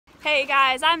Hey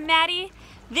guys, I'm Maddie.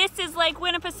 This is Lake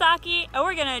Winnipesaukee, and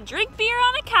we're gonna drink beer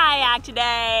on a kayak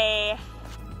today.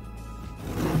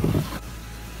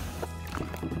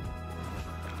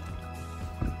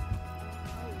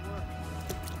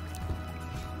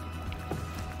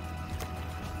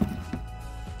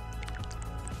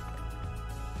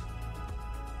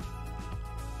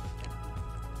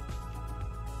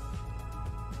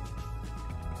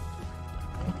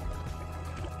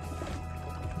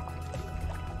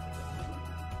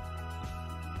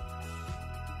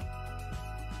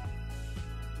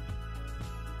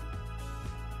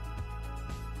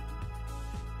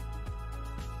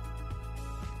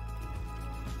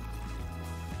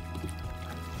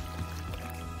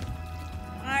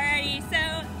 Alrighty,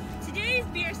 so today's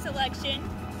beer selection,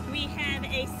 we have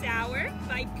a sour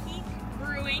by Peak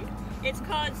Brewing. It's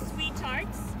called Sweet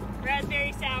Tarts,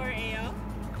 Raspberry Sour Ale.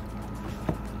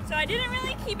 So I didn't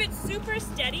really keep it super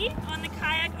steady on the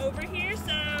kayak over here,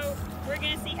 so we're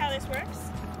gonna see how this works.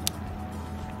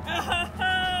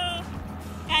 Oh,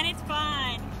 and it's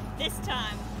fine this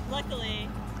time, luckily.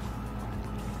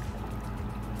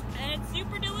 And it's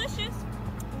super delicious.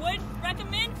 Would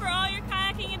recommend for all your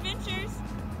kayaking adventures.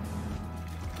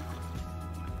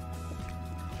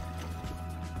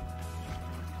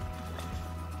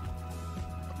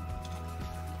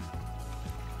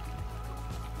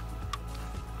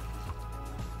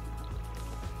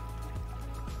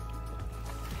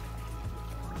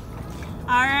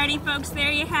 Alrighty folks,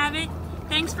 there you have it.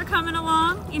 Thanks for coming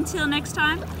along. Until next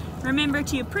time, remember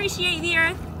to appreciate the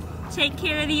earth, take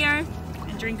care of the earth,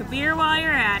 and drink a beer while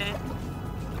you're at it.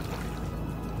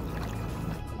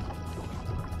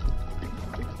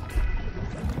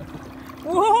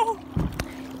 Whoa!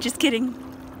 Just kidding.